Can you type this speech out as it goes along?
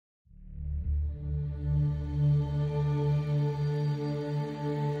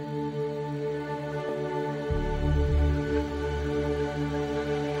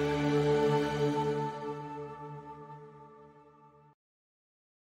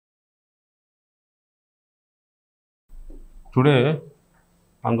Today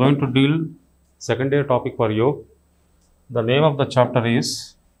I am going to deal second year topic for you. The name of the chapter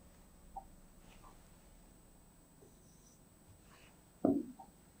is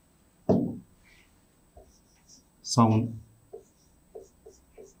Sound.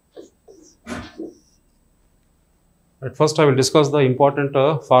 At first I will discuss the important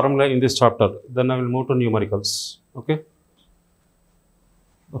formula in this chapter, then I will move to numericals. Okay.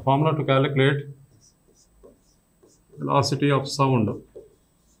 The formula to calculate velocity of sound.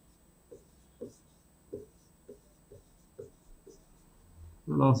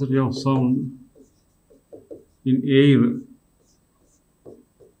 Velocity of sound in air,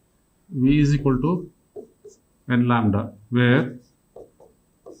 V is equal to n lambda, where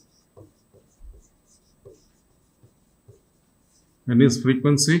n is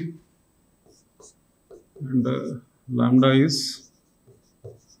frequency and lambda is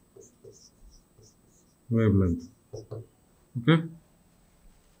wavelength. Okay.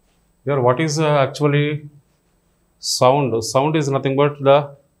 Here, what is actually sound? Sound is nothing but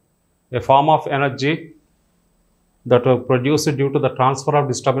a form of energy that was produced due to the transfer of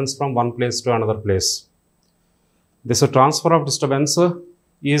disturbance from one place to another place. This transfer of disturbance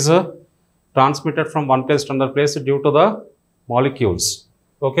is transmitted from one place to another place due to the molecules.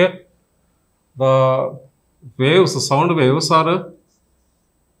 Okay. The waves, sound waves are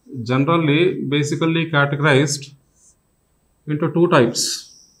generally basically categorized into two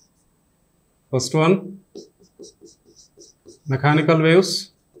types. First one, mechanical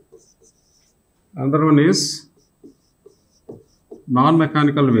waves. Another one is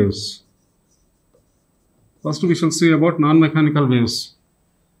non-mechanical waves. First we shall see about non-mechanical waves.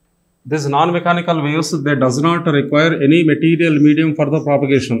 These non-mechanical waves, they does not require any material medium for the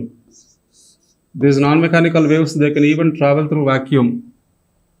propagation. These non-mechanical waves, they can even travel through vacuum.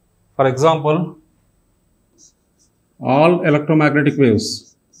 For example, all electromagnetic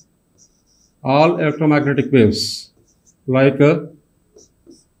waves like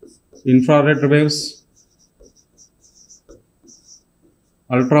infrared waves,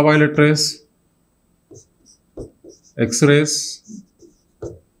 ultraviolet rays, X-rays,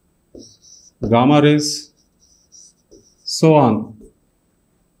 gamma rays, so on.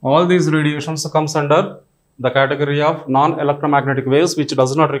 All these radiations comes under the category of non-electromagnetic waves, which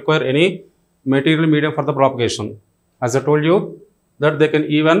does not require any material medium for the propagation. As I told you that they can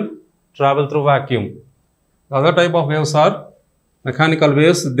even travel through vacuum. The other type of waves are mechanical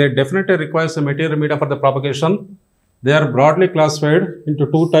waves. They definitely require a material medium for the propagation. They are broadly classified into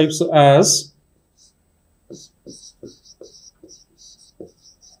two types as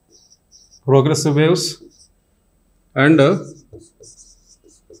progressive waves and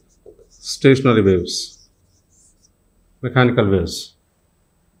stationary waves, mechanical waves.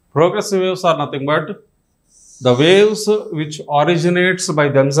 Progressive waves are nothing but the waves which originates by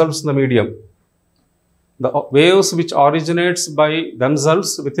themselves in the medium. The waves which originates by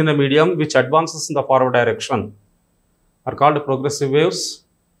themselves within a medium which advances in the forward direction are called progressive waves.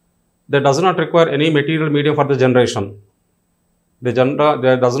 They does not require any material medium for the generation. They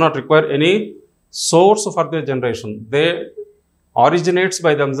does not require any source for their generation. They originates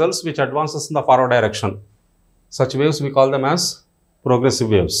by themselves which advances in the forward direction. Such waves we call them as progressive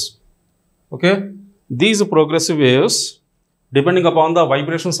waves. Okay. These progressive waves, depending upon the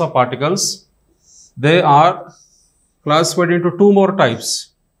vibrations of particles, they are classified into two more types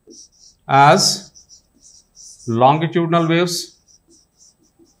as longitudinal waves.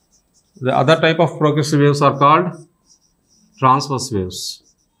 The other type of progressive waves are called transverse waves.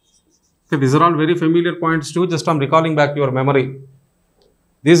 Okay, these are all very familiar points too, just I am recalling back your memory.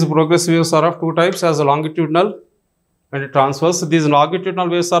 These progressive waves are of two types as longitudinal and transverse. These longitudinal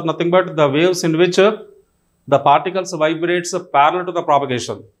waves are nothing but the waves in which the particles vibrates parallel to the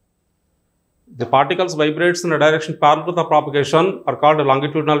propagation. The particles vibrates in a direction parallel to the propagation are called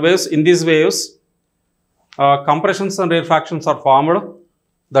longitudinal waves. In these waves, compressions and rarefactions are formed.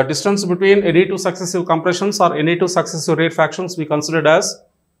 The distance between any two successive compressions or any two successive rarefactions we considered as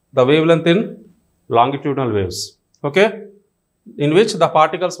the wavelength in longitudinal waves. Okay, in which the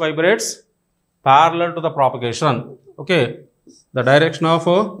particles vibrates parallel to the propagation. Okay, the direction of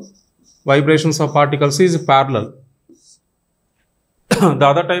vibrations of particles is parallel. The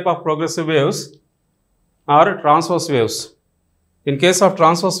other type of progressive waves are transverse waves. In case of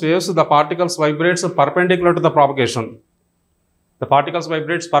transverse waves, the particles vibrates perpendicular to the propagation. The particles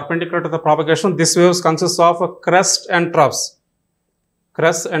vibrates perpendicular to the propagation. This waves consists of crest and troughs.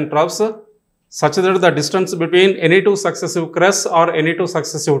 Crests and troughs such that the distance between any two successive crests or any two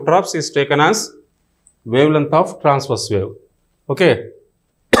successive troughs is taken as wavelength of transverse wave. Okay.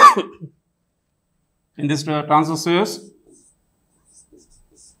 In this transverse waves,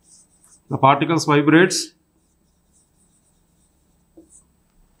 the particles vibrates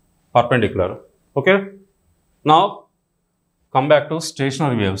perpendicular. Okay. Now come back to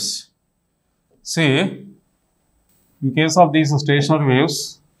stationary waves. See, in case of these stationary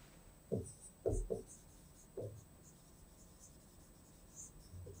waves,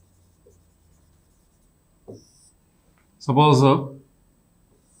 suppose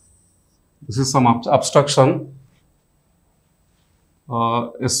this is some obstruction.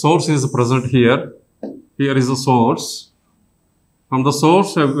 A source is present here. Here is a source. From the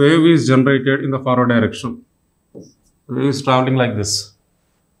source, a wave is generated in the forward direction. The wave is traveling like this.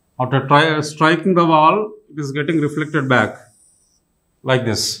 After striking the wall, it is getting reflected back like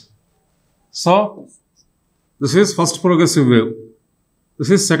this. So, this is first progressive wave.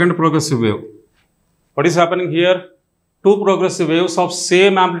 This is second progressive wave. What is happening here? Two progressive waves of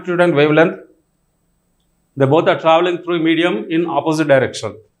same amplitude and wavelength. They both are traveling through a medium in opposite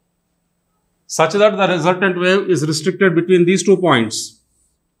direction, such that the resultant wave is restricted between these 2 points.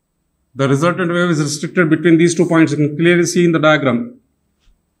 The resultant wave is restricted between these 2 points. You can clearly see in the diagram.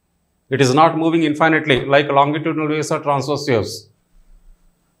 It is not moving infinitely like longitudinal waves or transverse waves.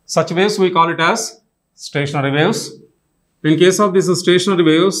 Such waves we call it as stationary waves. In case of these stationary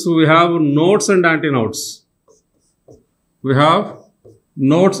waves, we have nodes and antinodes. We have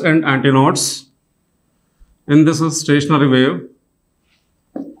nodes and antinodes in this stationary wave.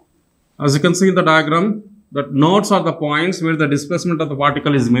 As you can see in the diagram, that nodes are the points where the displacement of the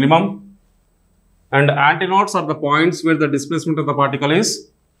particle is minimum, and antinodes are the points where the displacement of the particle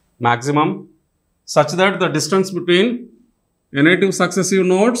is maximum, such that the distance between any two successive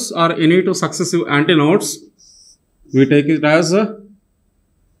nodes or any two successive antinodes, we take it as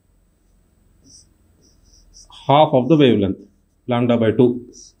half of the wavelength, lambda by 2.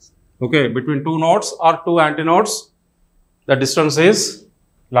 Okay, between two nodes or two antinodes, the distance is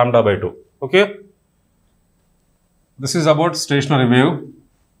lambda by 2. Okay, this is about stationary wave.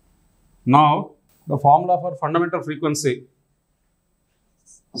 Now, the formula for fundamental frequency.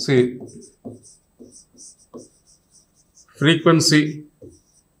 See, frequency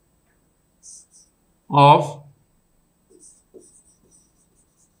of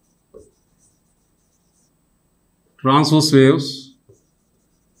transverse waves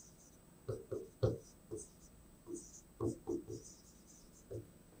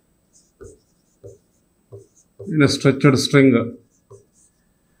in a structured string.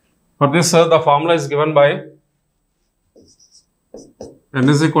 For this, the formula is given by n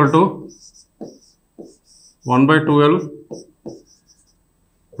is equal to 1 by 2L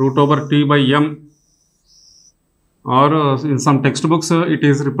root over T by M, or in some textbooks it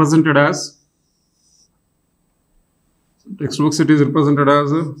is represented as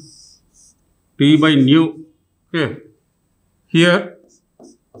T by nu. Okay, here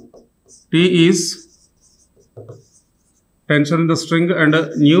T is tension in the string and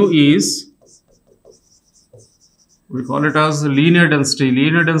nu is, we call it as linear density.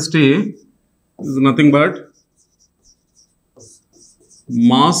 Linear density is nothing but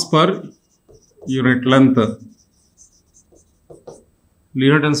mass per unit length.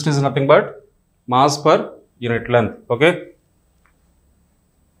 Linear density is nothing but mass per unit length. Okay,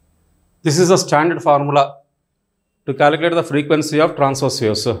 this is a standard formula to calculate the frequency of transverse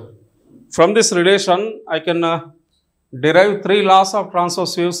waves. From this relation, I can derive 3 laws of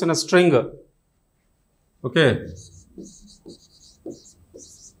transverse waves in a string. Okay,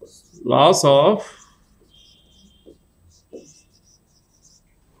 laws of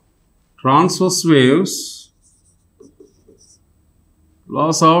transverse waves.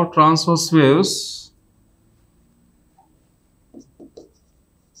 Laws of transverse waves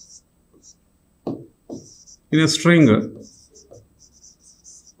in a string.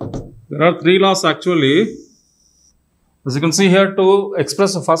 There are 3 laws actually. As you can see here, to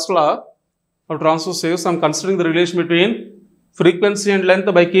express the first law of transverse waves, I am considering the relation between frequency and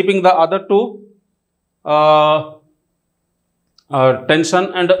length by keeping the other 2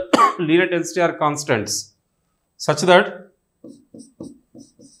 tension and linear density are constants, such that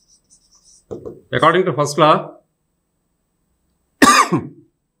according to first law,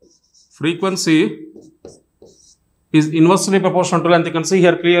 frequency is inversely proportional to length. You can see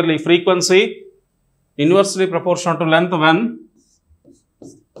here clearly, frequency inversely proportional to length when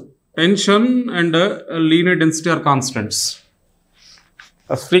tension and linear density are constants.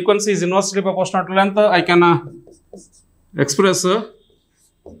 As frequency is inversely proportional to length, I can express it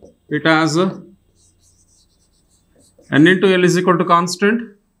as n into L is equal to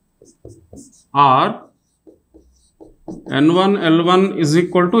constant, or n1 L1 is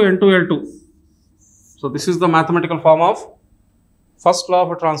equal to n2 L2. So this is the mathematical form of First law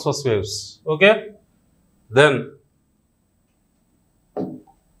of transverse waves. Okay. Then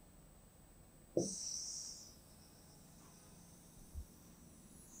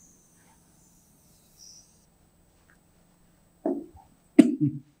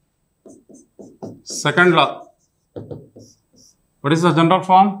second law. What is the general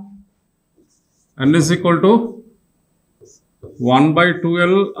form? N is equal to 1 by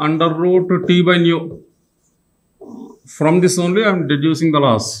 2L under root T by nu. From this only I am deducing the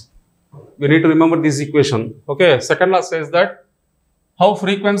laws. We need to remember this equation. Okay. Second law says that how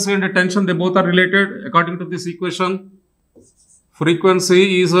frequency and tension, they both are related according to this equation.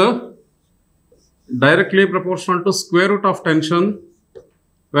 Frequency is directly proportional to square root of tension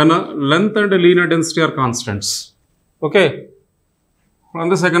when length and linear density are constants. Okay. From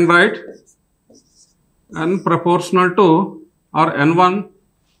the second right, n proportional to or n1,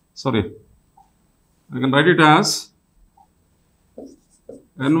 sorry, I can write it as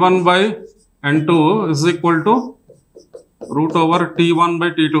n1 by n2 is equal to root over t1 by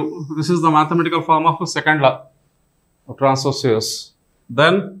t2. This is the mathematical form of the second law of transverse waves.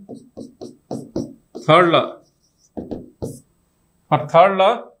 Then third law. For third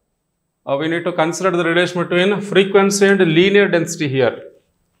law, we need to consider the relation between frequency and linear density here.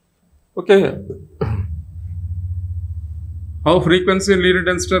 Okay. How frequency and linear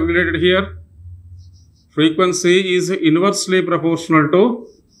density are related here? Frequency is inversely proportional to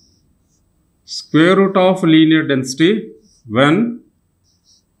square root of linear density when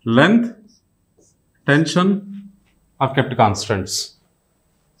length, tension are kept constants.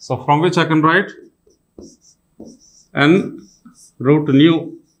 So from which I can write n root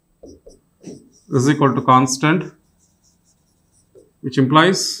nu is equal to constant, which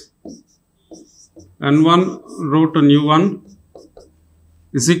implies n1 root nu1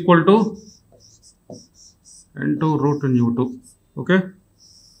 is equal to n2 root nu2. Okay.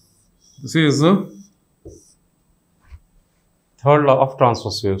 This is the third law of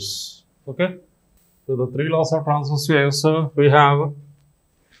transverse waves. Okay. So the three laws of transverse waves, we have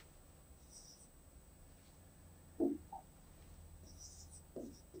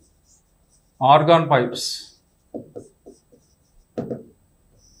organ pipes.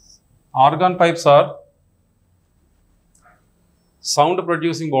 Organ pipes are sound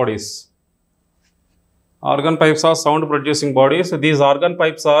producing bodies. Organ pipes are sound producing bodies. These organ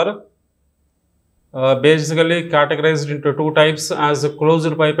pipes are basically categorized into two types as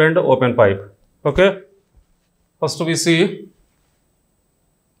closed pipe and open pipe. Okay. First we see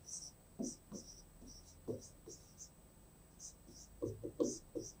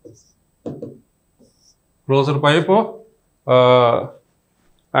closed pipe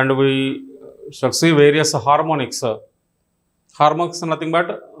and we shall see various harmonics. Harmonics are nothing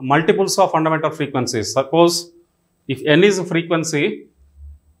but multiples of fundamental frequencies. Suppose if n is a frequency,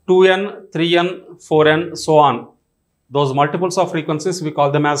 2n, 3n, 4n, so on. Those multiples of frequencies, we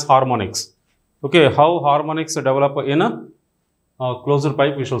call them as harmonics. Okay, how harmonics develop in a closed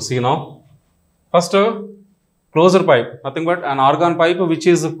pipe, we shall see now. First, closed pipe, nothing but an organ pipe which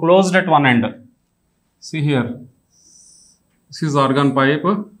is closed at one end. See here, this is organ pipe,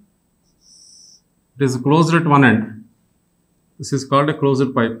 it is closed at one end. This is called a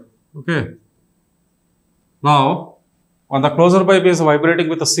closed pipe. Okay. Now, when the closed pipe is vibrating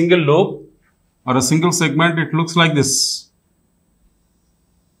with a single lobe or a single segment, it looks like this.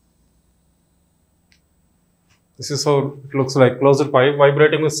 This is how it looks like, closed pipe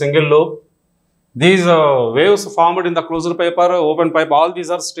vibrating with single lobe. These waves formed in the closed pipe or open pipe, all these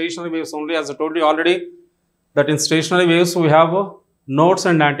are stationary waves only. As I told you already, that in stationary waves we have nodes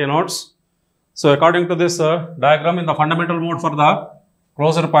and antinodes. So according to this diagram, in the fundamental mode for the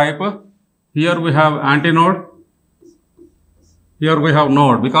closed pipe, here we have antinode, here we have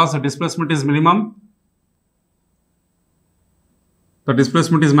node. Because the displacement is minimum, the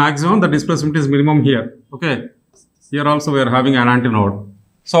displacement is maximum, the displacement is minimum here. Okay. Here also we are having an antinode.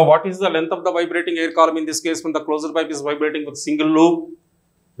 So what is the length of the vibrating air column in this case when the closed pipe is vibrating with single loop?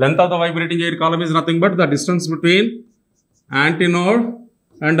 Length of the vibrating air column is nothing but the distance between antinode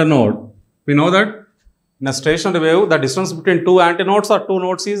and a node. We know that in a stationary wave, the distance between two antinodes or two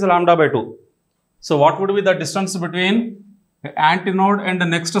nodes is lambda by 2. So what would be the distance between the antinode and the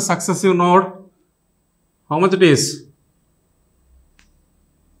next successive node? How much it is?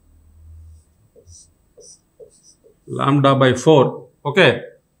 Lambda by 4. Okay.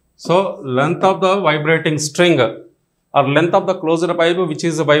 So length of the vibrating string or length of the closed pipe which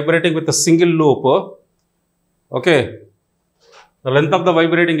is vibrating with a single loop. Okay. The length of the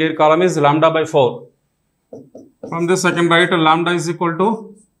vibrating air column is lambda by 4. From this I can write lambda is equal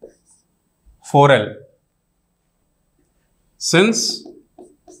to 4L. Since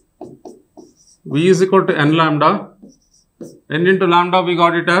V is equal to n lambda, n into lambda we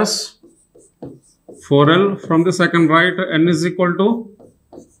got it as 4L. From the second right, n is equal to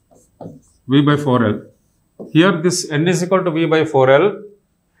V by 4L. Here this n is equal to V by 4L.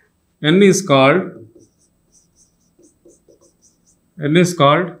 N is called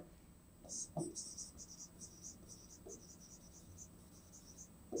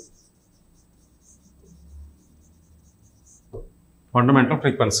fundamental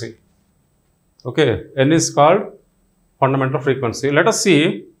frequency. Okay, n is called fundamental frequency. Let us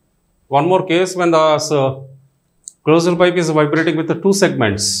see one more case when the closed pipe is vibrating with the two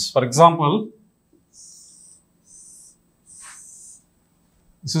segments. For example,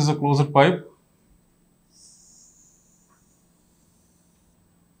 this is a closed pipe.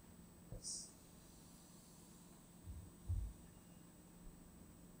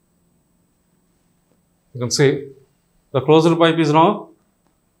 You can see the closed pipe is now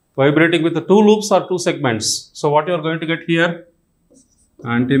vibrating with the two loops or two segments. So what you are going to get here?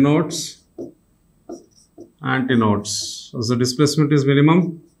 Antinodes. As the displacement is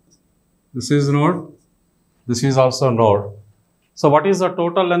minimum, this is node, this is also node. So what is the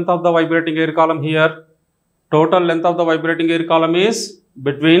total length of the vibrating air column here? Total length of the vibrating air column is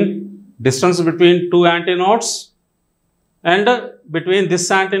distance between two antinodes and between this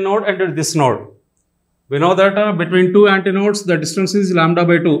antinode and this node. We know that between two antinodes, the distance is lambda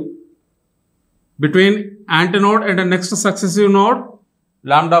by 2. Between antinode and the next successive node,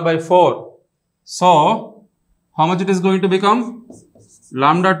 lambda by 4. So, how much it is going to become?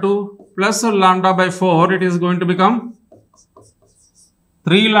 Lambda 2 plus lambda by 4, it is going to become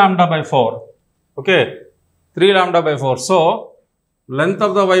 3 lambda by 4. Okay, 3 lambda by 4. So, length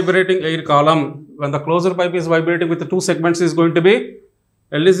of the vibrating air column when the closed pipe is vibrating with the two segments is going to be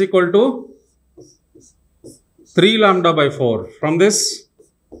L is equal to 3 lambda by 4. From this,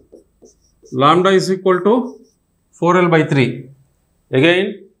 lambda is equal to 4L by 3.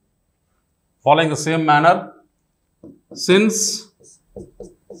 Again, following the same manner, since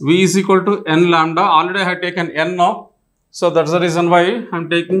V is equal to n lambda, already I have taken n now. So that's the reason why I am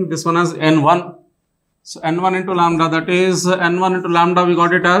taking this one as n1. So n1 into lambda, that is n1 into lambda, we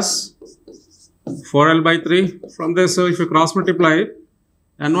got it as 4L by 3. From this, if you cross multiply,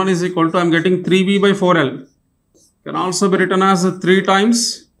 n1 is equal to, I am getting 3V by 4L. Can also be written as 3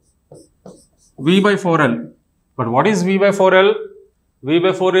 times V by 4L. But what is V by 4L? V by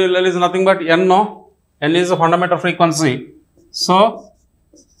 4L is nothing but n, no? N is a fundamental frequency. So,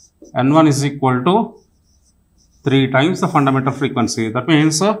 n1 is equal to 3 times the fundamental frequency. That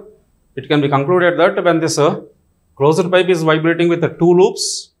means it can be concluded that when this closed pipe is vibrating with the two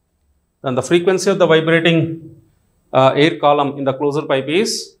loops, then the frequency of the vibrating air column in the closed pipe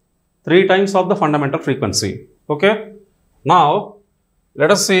is 3 times of the fundamental frequency. Okay. Now,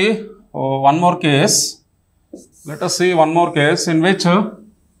 let us see one more case. Let us see one more case in which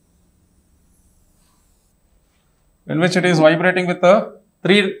it is vibrating with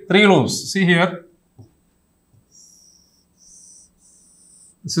three loops. See here.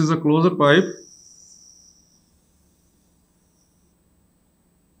 This is a closed pipe.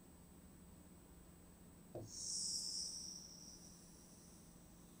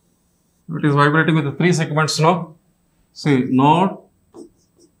 It is vibrating with the 3 segments now. See, node.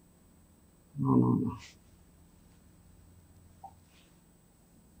 No.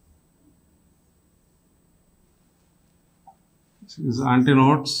 This is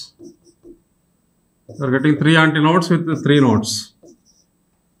antinodes. You are getting 3 antinodes with the 3 nodes.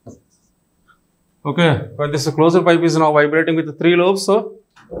 Okay, when this closed pipe is now vibrating with the 3 loops, so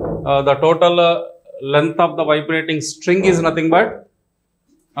the total length of the vibrating string is nothing but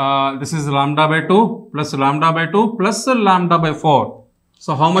this is lambda by 2 plus lambda by 2 plus lambda by 4.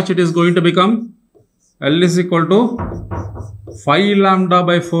 So, how much it is going to become? L is equal to 5 lambda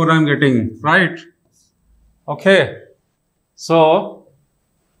by 4 I am getting, right? Okay. So,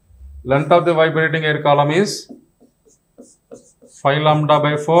 length of the vibrating air column is 5 lambda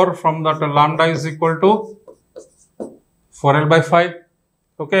by 4. From that, lambda is equal to 4L by 5.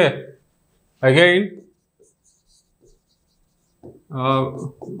 Okay. Again,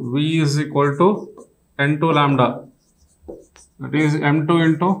 V is equal to N2 lambda. That is M2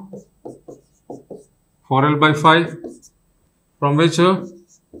 into 4L by 5. From which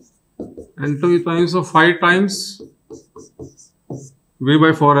N2 times 5 times V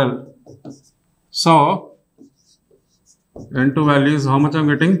by 4L. So, N2 value is how much I am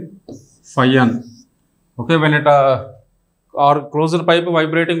getting? 5N. Okay, when it or closed pipe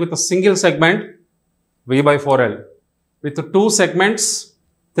vibrating with a single segment, V by 4L. With 2 segments,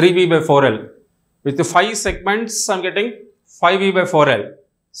 3V by 4L. With 5 segments, I am getting 5V by 4L.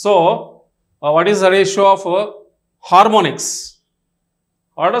 So, what is the ratio of harmonics?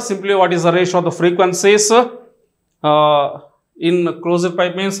 Or simply what is the ratio of the frequencies in closed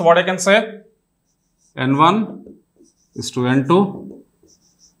pipe means what I can say? N1 is to N2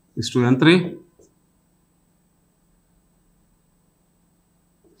 is to N3,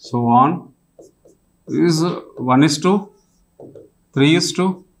 so on, is 1 is to 3 is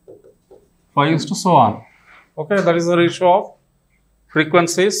to 5 is to so on. Okay, that is the ratio of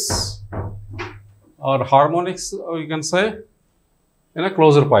frequencies or harmonics, you can say, in a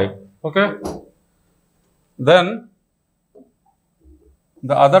closed pipe. Okay. Then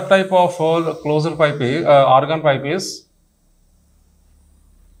the other type of closed pipe is, organ pipe is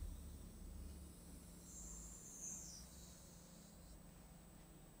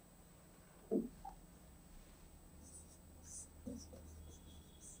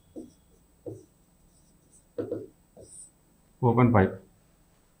open pipe.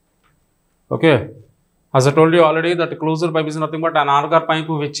 Okay. As I told you already that closed pipe is nothing but an organ pipe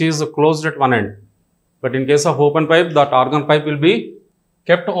which is closed at one end. But in case of open pipe, that organ pipe will be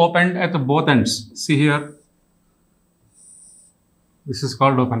kept open at both ends. See here. This is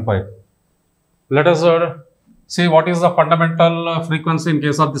called open pipe. Let us see what is the fundamental frequency in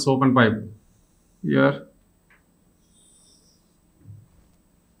case of this open pipe. Here.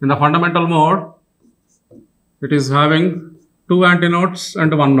 In the fundamental mode, it is having 2 antinodes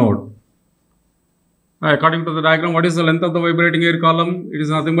and 1 node. According to the diagram, what is the length of the vibrating air column? It is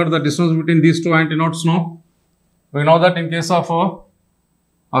nothing but the distance between these 2 antinodes. No, we know that in case of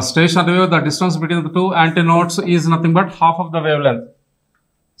a stationary wave, the distance between the 2 antinodes is nothing but half of the wavelength.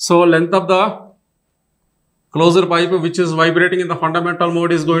 So, length of the closed pipe which is vibrating in the fundamental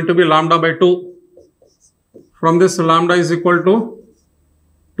mode is going to be lambda by 2. From this, lambda is equal to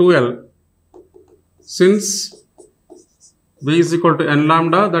 2L. Since V is equal to N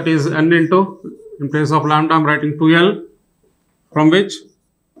lambda, that is N into, in place of lambda I am writing 2L, from which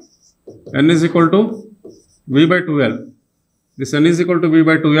N is equal to V by 2L. This N is equal to V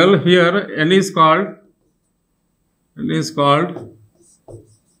by 2L. Here N is called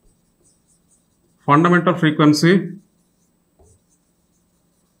fundamental frequency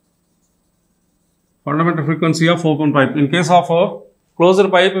of open pipe. In case of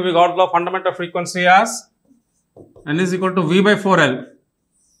closed pipe, we got the fundamental frequency as N is equal to V by 4L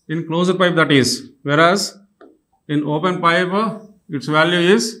in closed pipe, that is, whereas in open pipe its value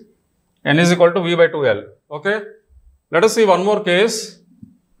is N is equal to V by 2L. Okay. Let us see one more case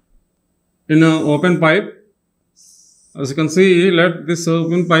in an open pipe. As you can see, let this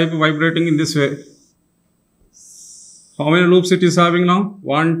open pipe vibrating in this way. How many loops it is having now?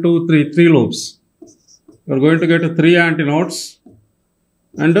 1, 2, 3, 3 loops. You are going to get 3 antinodes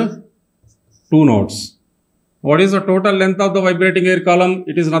and 2 nodes. What is the total length of the vibrating air column?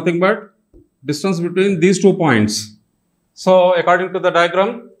 It is nothing but distance between these 2 points. So, according to the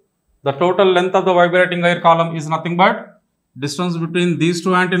diagram, the total length of the vibrating air column is nothing but distance between these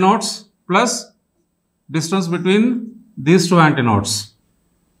 2 antinodes plus distance between these 2 antinodes.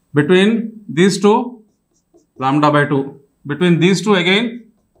 Between these 2, lambda by 2. Between these 2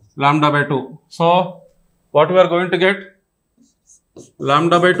 again, lambda by 2. So, what we are going to get?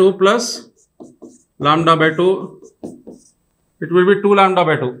 Lambda by 2 plus lambda by 2, it will be 2 lambda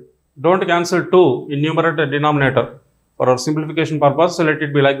by 2. Don't cancel 2 in numerator and denominator. For our simplification purpose, so let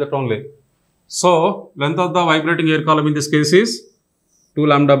it be like that only. So, length of the vibrating air column in this case is 2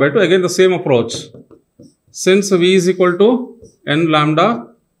 lambda by 2. Again, the same approach. Since V is equal to N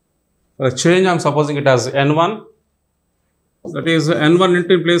lambda, for a change I am supposing it as N1. That is N1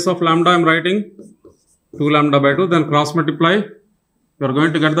 into, in place of lambda I am writing 2 lambda by 2. Then cross multiply. You are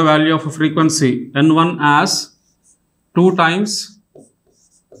going to get the value of frequency N1 as 2 times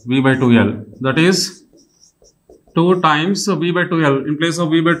V by 2L. That is 2 times V by 2L. In place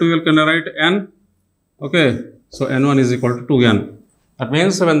of V by 2L, can I write N? Okay. So, N1 is equal to 2N. That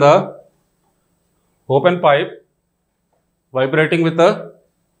means when the open pipe vibrating with a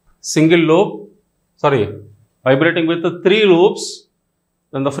single loop, vibrating with the 3 loops,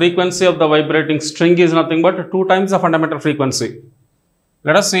 then the frequency of the vibrating string is nothing but 2 times the fundamental frequency.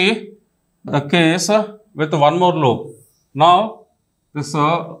 Let us see the case with one more loop. Now, this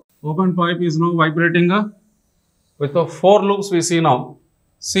open pipe is now vibrating with 4 loops we see now.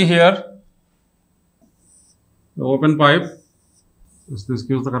 See here, the open pipe, this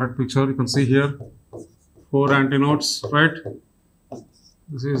gives the correct picture. You can see here 4 antinodes, right?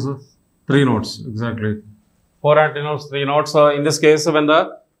 This is 3 nodes, exactly. 4 antinodes, 3 nodes. In this case, when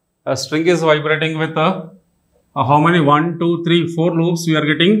the string is vibrating with how many? 1, 2, 3, 4 loops, we are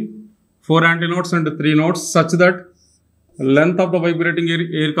getting 4 antinodes and 3 nodes, such that Length of the vibrating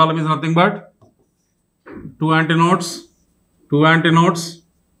air column is nothing but two antinodes.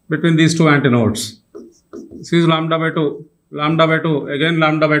 Between these two antinodes. This is lambda by 2. Lambda by 2. Again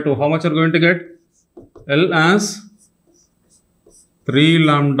lambda by 2. How much are going to get? L as 3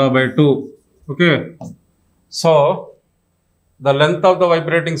 lambda by 2. Okay. So, the length of the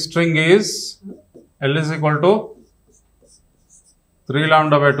vibrating string is L is equal to 3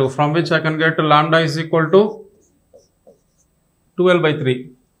 lambda by 2, from which I can get lambda is equal to 2L by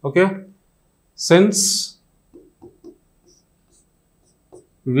 3. Okay. Since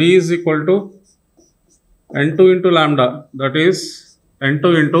V is equal to N2 into lambda, that is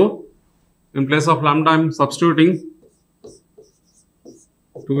N2 into, in place of lambda I am substituting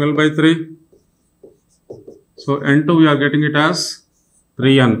 2L by 3. So N2 we are getting it as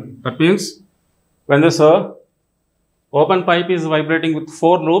 3N. That means when this open pipe is vibrating with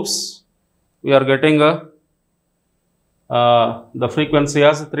 4 loops, we are getting the frequency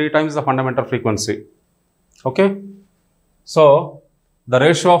as 3 times the fundamental frequency. Okay. So the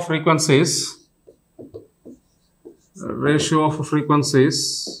ratio of frequencies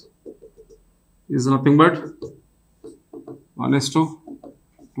is nothing but 1:2,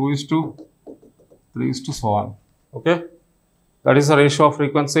 2:3, so on. Okay. That is the ratio of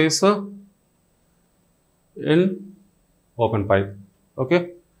frequencies in open pipe.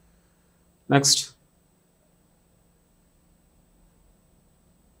 Okay. Next.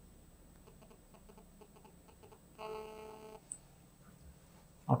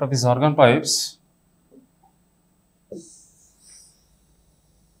 Out of these organ pipes,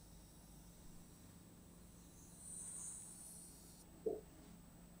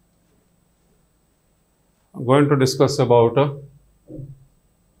 I'm going to discuss about the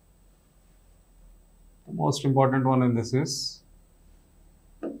most important one in this is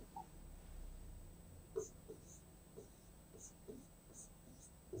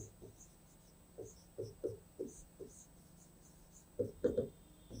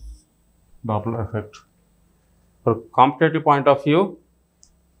Doppler effect. From competitive point of view,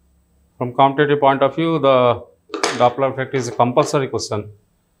 the Doppler effect is a compulsory question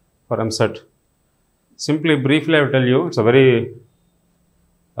for Eamcet. Simply, briefly, I will tell you, it's a very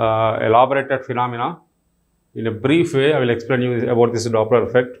elaborated phenomena. In a brief way, I will explain you about this Doppler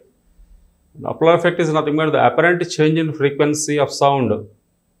effect. Doppler effect is nothing but the apparent change in frequency of sound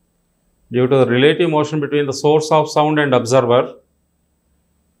due to the relative motion between the source of sound and observer.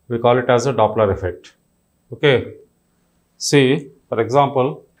 We call it as a Doppler effect. Okay. See, for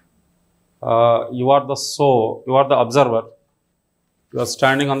example, you are the observer. You are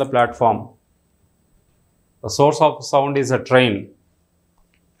standing on the platform. The source of sound is a train.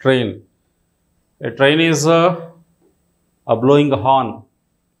 A train is a blowing a horn.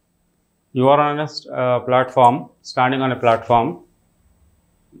 You are on a platform, standing on a platform.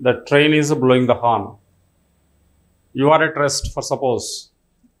 The train is blowing the horn. You are at rest, for suppose.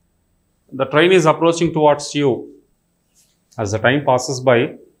 The train is approaching towards you. As the time passes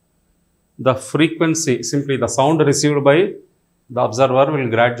by, the frequency, simply the sound received by the observer will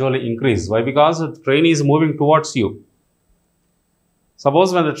gradually increase. Why? Because the train is moving towards you.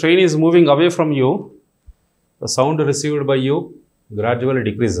 Suppose when the train is moving away from you, the sound received by you gradually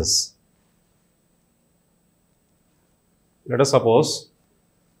decreases. Let us suppose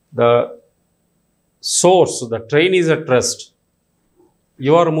the source, the train is at rest.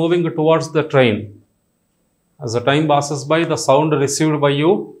 You are moving towards the train. As the time passes by, the sound received by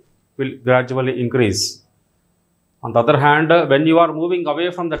you will gradually increase. On the other hand, when you are moving away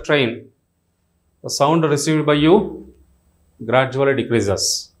from the train, the sound received by you gradually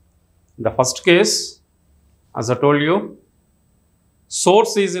decreases. In the first case, as I told you,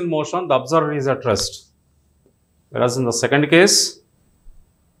 source is in motion, the observer is at rest. Whereas in the second case,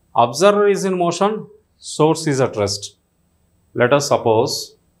 observer is in motion, source is at rest. Let us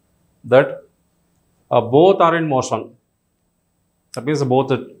suppose that both are in motion. That means both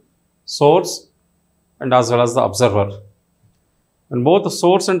the source and as well as the observer. When both the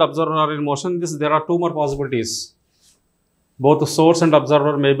source and observer are in motion, there are two more possibilities. Both the source and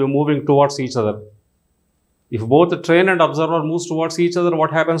observer may be moving towards each other. If both the train and observer moves towards each other,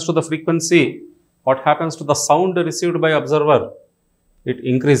 what happens to the frequency? What happens to the sound received by observer? It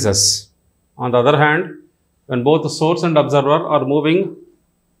increases. On the other hand, when both the source and observer are moving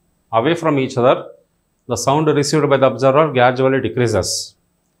away from each other, the sound received by the observer gradually decreases.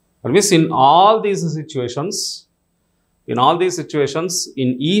 That means in all these situations,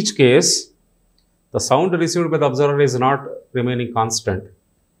 in each case, the sound received by the observer is not remaining constant.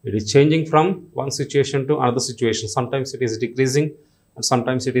 It is changing from one situation to another situation. Sometimes it is decreasing and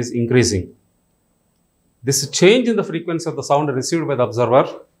sometimes it is increasing. This change in the frequency of the sound received by the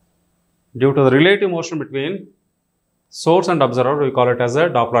observer due to the relative motion between source and observer, we call it as a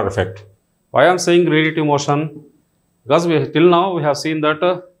Doppler effect. Why I am saying relative motion? Because till now we have seen that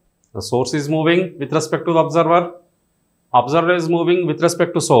the source is moving with respect to the observer, observer is moving with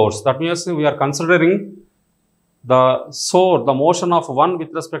respect to source. That means we are considering the source, the motion of one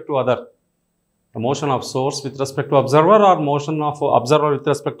with respect to other. The motion of source with respect to observer or motion of observer with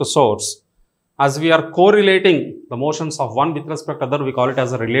respect to source. As we are correlating the motions of one with respect to other, we call it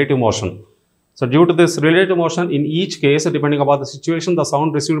as a relative motion. So due to this relative motion, in each case, depending upon the situation, the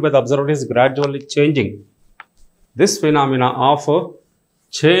sound received by the observer is gradually changing. This phenomena of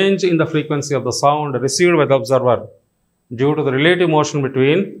change in the frequency of the sound received by the observer due to the relative motion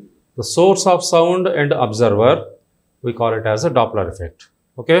between the source of sound and observer, we call it as a Doppler effect.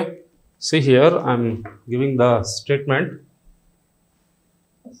 Okay. See here, I am giving the statement.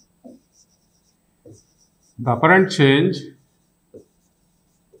 The apparent change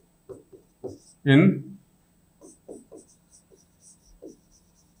in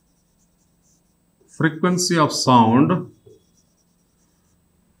frequency of sound.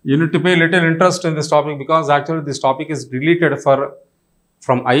 You need to pay little interest in this topic because actually this topic is deleted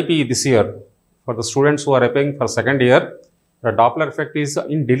from IP this year. For the students who are applying for second year, the Doppler effect is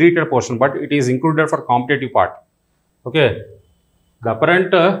in deleted portion, but it is included for competitive part. Okay. The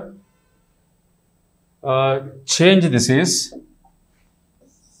apparent change, this is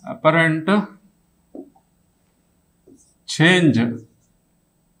apparent change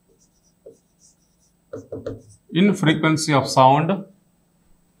in frequency of sound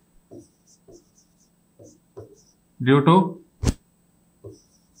due to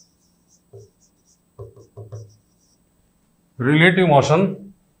relative motion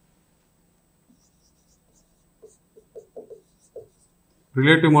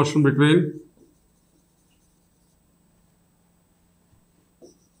between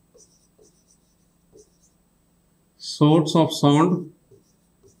source of sound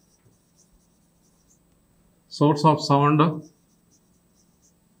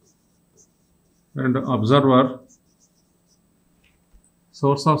and observer,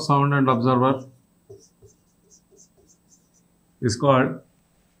 source of sound and observer is called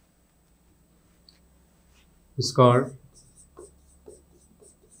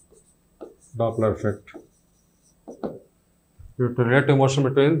Doppler effect. Due to relative motion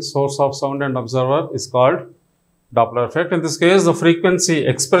between source of sound and observer is called Doppler effect. In this case, the frequency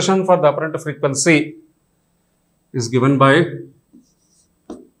expression for the apparent frequency is given by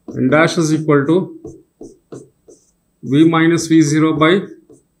n dash is equal to V minus V0 by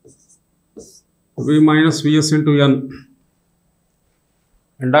V minus Vs into n.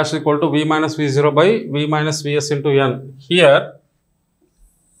 N dash is equal to V minus V0 by V minus Vs into n. Here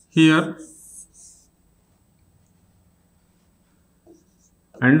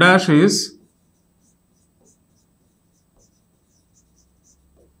n dash is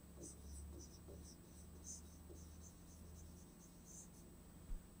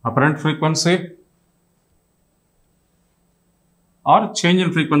apparent frequency or change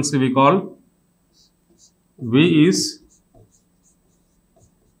in frequency, we call. V is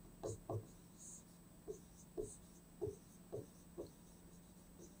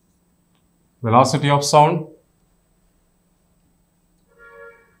velocity of sound,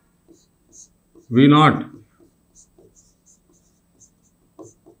 V naught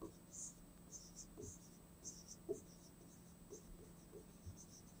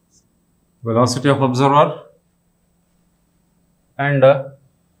velocity of observer, and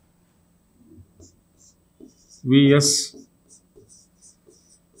Vs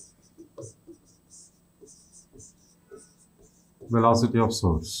velocity of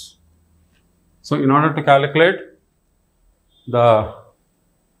source. So in order to calculate the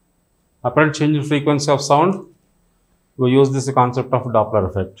apparent change in frequency of sound, we use this concept of Doppler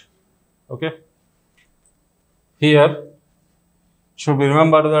effect. Okay. Here should we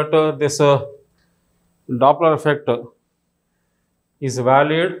remember that this Doppler effect is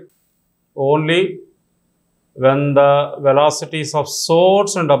valid only when the velocities of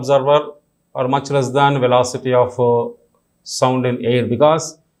source and observer are much less than velocity of sound in air,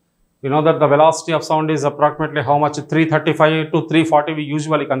 because we know that the velocity of sound is approximately how much, 335 to 340 we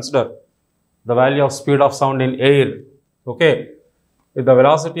usually consider the value of speed of sound in air. Okay. If the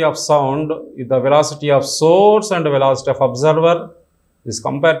velocity of sound, if the velocity of source and the velocity of observer is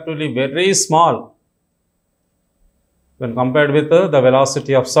comparatively very small when compared with the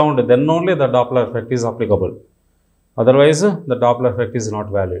velocity of sound, then only the Doppler effect is applicable. Otherwise, the Doppler effect is not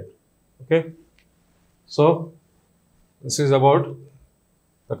valid. Okay. So this is about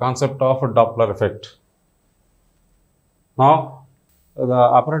the concept of a Doppler effect. Now, the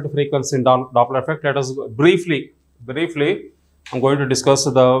apparent frequency in Doppler effect, let us briefly, I'm going to discuss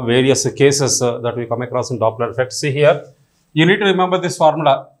the various cases that we come across in Doppler effect. See here, you need to remember this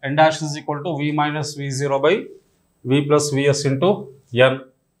formula, n dash is equal to V minus V0 by V plus Vs into N.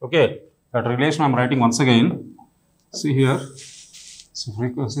 Okay, that relation I'm writing once again. See here, so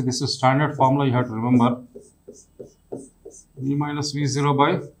frequency, this is standard formula you have to remember. V minus V0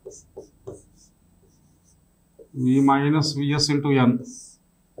 by V minus Vs into N.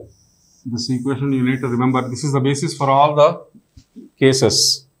 This equation you need to remember. This is the basis for all the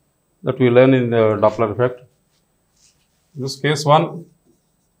cases that we learn in the Doppler effect. This case 1.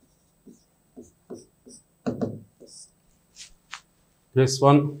 Case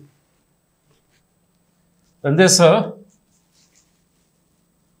 1. And this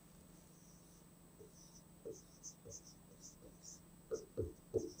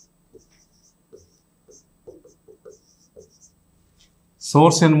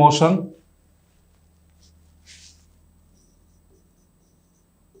source in motion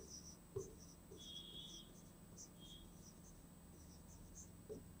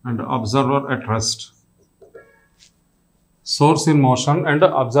and observer at rest. Source in motion and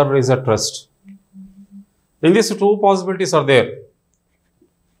observer is at rest. In these two possibilities are there.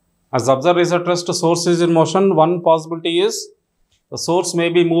 As observer is at rest, source is in motion. One possibility is the source may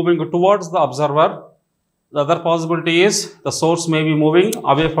be moving towards the observer. The other possibility is the source may be moving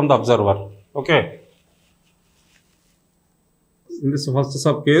away from the observer. Okay. In this first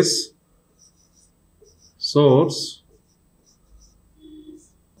sub case, source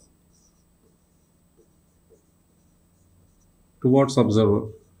towards observer.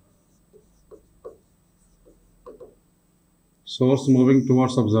 Source moving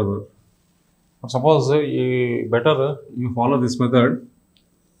towards observer. Suppose better you follow this method.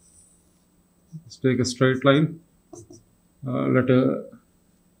 Let's take a straight line. Let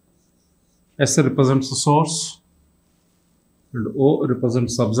S represents the source and O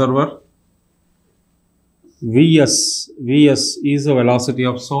represents observer. Vs is the velocity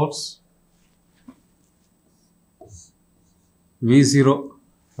of source. V0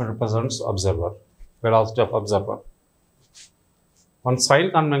 represents observer, velocity of observer. One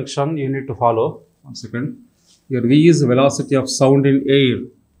sign convention you need to follow. 1 second. Here V is velocity of sound in air.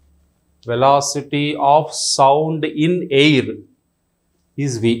 Velocity of sound in air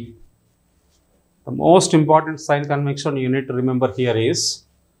is V. The most important sign convention you need to remember here is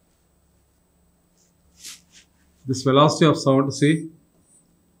this velocity of sound. See,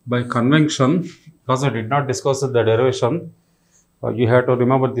 by convention, because I did not discuss the derivation, you have to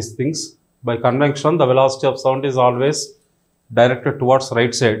remember these things. By convention, the velocity of sound is always directed towards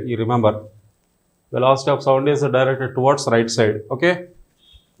right side. You remember, velocity of sound is directed towards right side. Okay.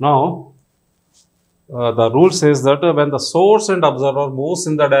 Now, the rule says that when the source and observer moves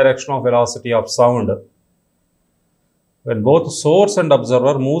in the direction of velocity of sound, when both source and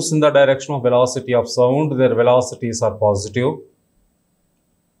observer moves in the direction of velocity of sound, their velocities are positive.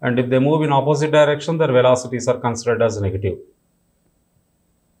 And if they move in opposite direction, their velocities are considered as negative.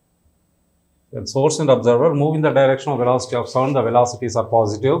 When source and observer move in the direction of velocity of sound, the velocities are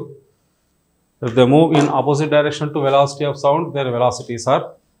positive. If they move in opposite direction to velocity of sound, their velocities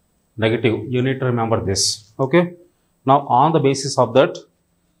are negative. You need to remember this. Okay. Now, on the basis of that,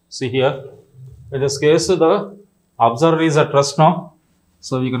 see here, in this case, the observer is at rest now.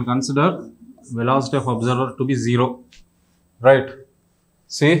 So, we can consider velocity of observer to be 0. Right.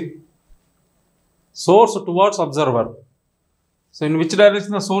 See, source towards observer. So, in which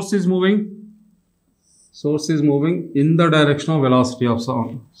direction the source is moving? Source is moving in the direction of velocity of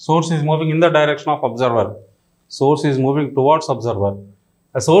sound. Source is moving in the direction of observer. Source is moving towards observer.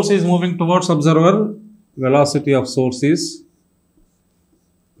 A source is moving towards observer, velocity of source is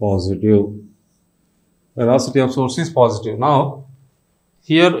positive. Velocity of source is positive. Now,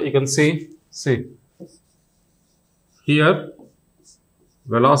 here you can see, here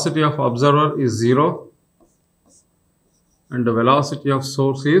velocity of observer is 0 and the velocity of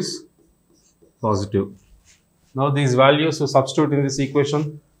source is positive. Now these values you substitute in this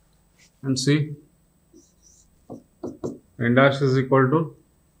equation and see, n dash is equal to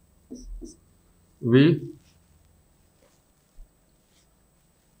V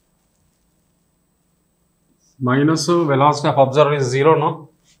minus velocity of observer is 0 no,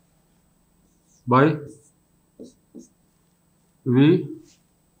 by V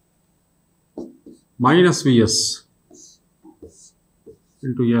minus Vs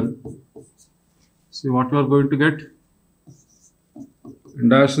into N. See what you are going to get? N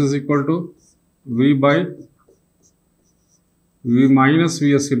dash is equal to V by V minus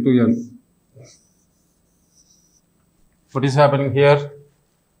Vs into N. What is happening here?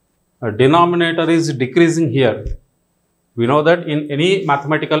 A denominator is decreasing here. We know that in any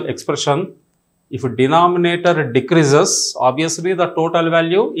mathematical expression, if a denominator decreases, obviously the total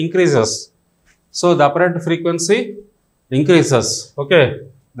value increases. So the apparent frequency increases. Okay.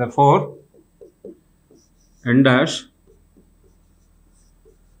 Therefore, n dash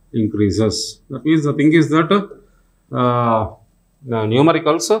increases. That means the thing is that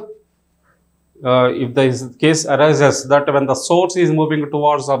numericals, if the case arises that when the source is moving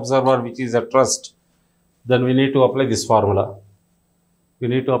towards observer, which is at rest, then we need to apply this formula. We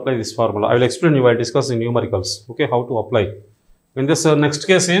need to apply this formula. I will explain you while discussing numericals. Okay, how to apply. In this next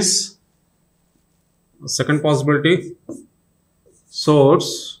case is second possibility,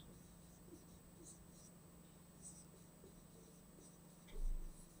 source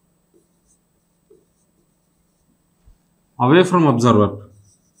away from observer.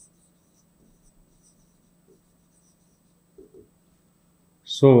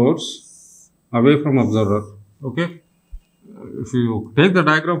 Source away from observer. Okay. If you take the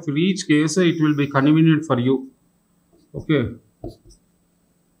diagram for each case, it will be convenient for you. Okay.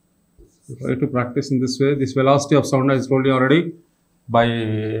 Try to practice in this way. This velocity of sound, I told you already,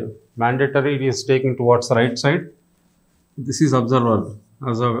 by mandatory it is taken towards the right side. This is observer.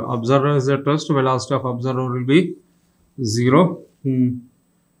 As a observer is at rest, velocity of observer will be 0.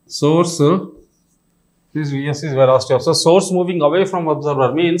 Source, this Vs is velocity of source moving away from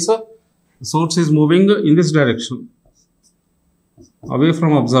observer means source is moving in this direction, away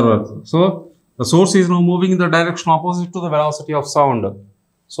from observer. So the source is now moving in the direction opposite to the velocity of sound.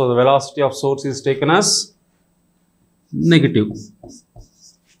 So the velocity of source is taken as negative.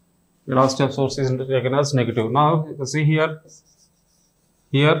 Velocity of source is taken as negative. Now see here,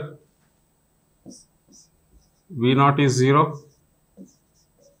 V0 is 0.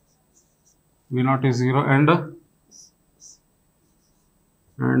 V0 is 0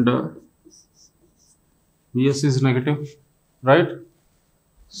 and Vs is negative, right?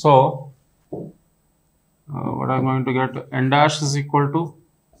 So what I am going to get, n dash is equal to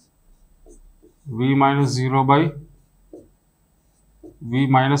V minus 0 by V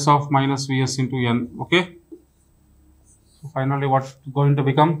minus of minus Vs into n. Okay. So finally what is going to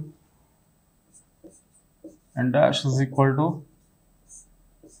become, n dash is equal to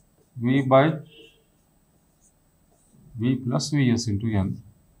V by V plus Vs into n.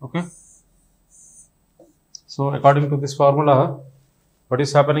 Okay. So according to this formula, what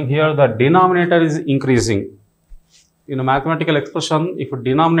is happening here, the denominator is increasing. In a mathematical expression, if a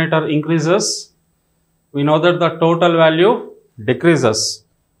denominator increases, we know that the total value decreases.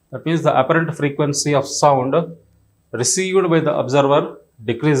 That means the apparent frequency of sound received by the observer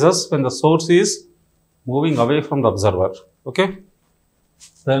decreases when the source is moving away from the observer. Okay.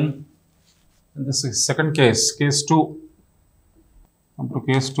 Then in this is second case, case 2. Come to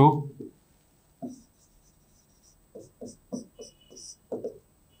case 2.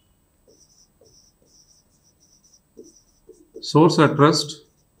 Source at rest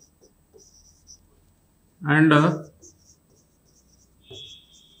and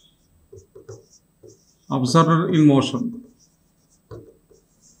observer in motion.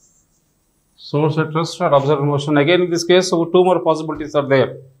 Source at rest and observer in motion. Again, in this case, two more possibilities are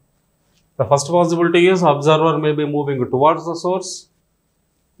there. The first possibility is observer may be moving towards the source.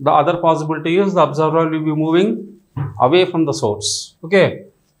 The other possibility is the observer will be moving away from the source. Okay.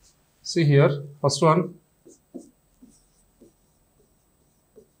 See here, first one.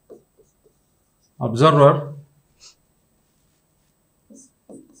 Observer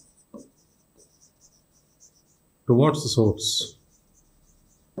towards the source.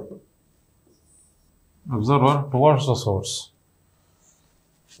 Observer towards the source.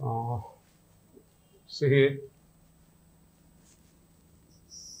 See here.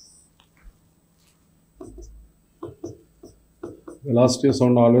 Velocity of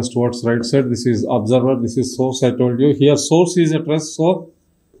sound always towards right side. This is observer, this is source, I told you. Here source is at rest, so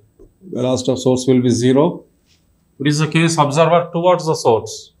velocity of source will be 0. It is the case observer towards the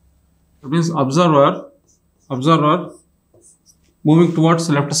source. That means observer moving towards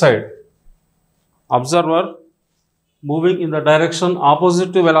the left side. Observer moving in the direction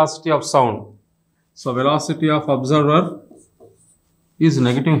opposite to velocity of sound. So velocity of observer is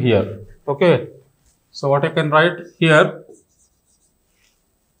negative here. Okay. So what I can write here,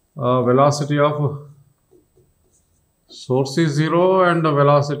 velocity of source is 0 and the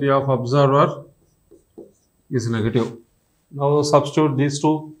velocity of observer is negative. Now substitute these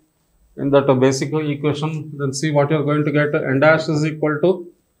two in that basic equation, then see what you are going to get. N dash is equal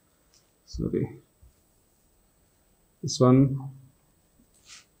to, this one,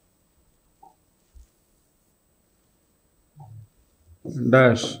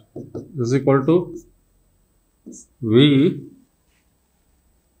 dash is equal to V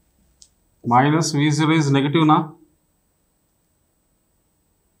minus V0 is negative now.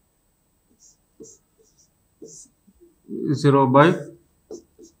 V0 by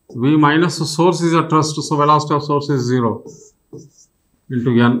V minus source is at rest, so velocity of source is 0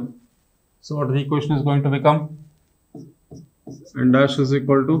 into n. So what the equation is going to become? N dash is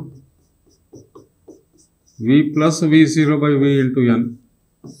equal to V plus V0 by V into n.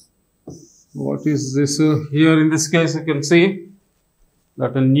 What is this? Here in this case you can see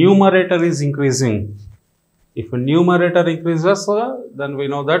that a numerator is increasing. If a numerator increases, then we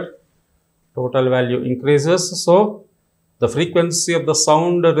know that total value increases. So the frequency of the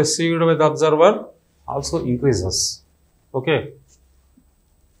sound received by the observer also increases. Okay.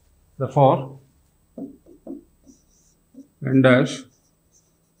 Therefore, N dash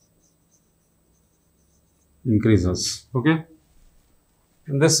increases. Okay.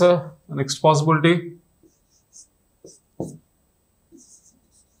 And this next possibility,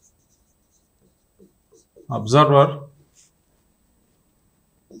 observer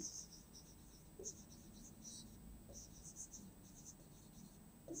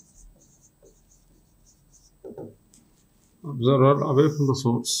away from the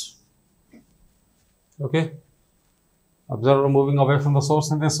source. Okay, observer moving away from the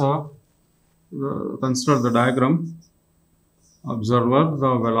source in this. Consider the diagram. Observer,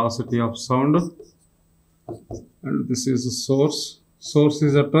 the velocity of sound, and this is the source. Source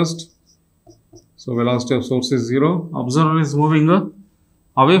is at rest, so velocity of source is 0. Observer is moving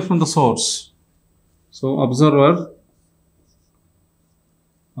away from the source. So observer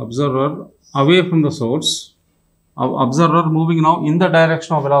away from the source. Observer moving now in the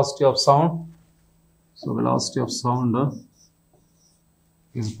direction of velocity of sound. So velocity of sound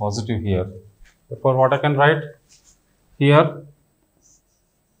is positive here. Therefore, what I can write here,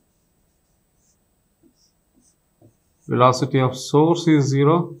 velocity of source is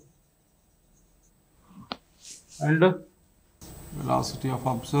 0 and velocity of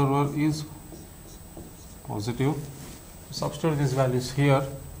observer is positive. Substitute these values here.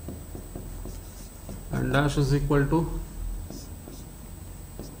 N dash is equal to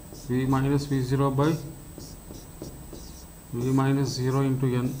V minus V0 by V minus 0 into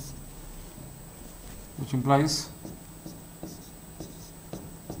n, which implies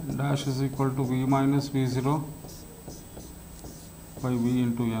N dash is equal to V minus V0 by V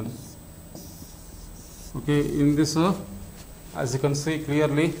into n. Okay, in this as you can see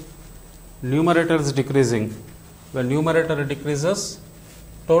clearly, numerator is decreasing. When numerator decreases,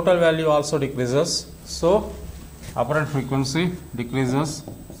 total value also decreases. So apparent frequency decreases,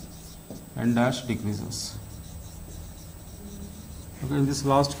 N dash decreases. Okay, in this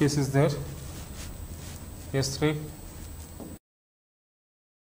last case is there, case 3.